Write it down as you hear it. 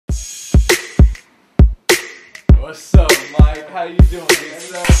What's up, Mike? How you doing?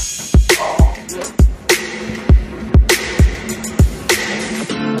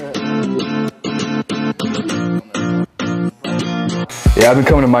 Yeah, I've been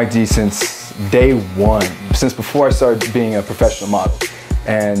coming to Mike D since day one, since before I started being a professional model.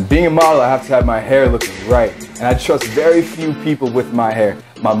 And being a model, I have to have my hair looking right. And I trust very few people with my hair.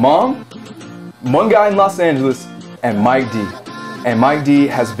 My mom, one guy in Los Angeles, and Mike D. And Mike D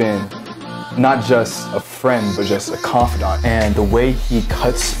has been not just a friend, but just a confidant. And the way he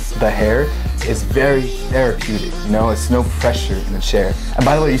cuts the hair is very therapeutic, you know? It's no pressure in the chair. And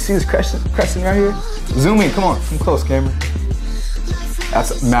by the way, you see this crescent right here? Zoom in, come on, come close, camera.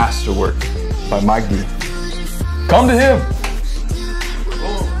 That's masterwork by Mike D. Come to him.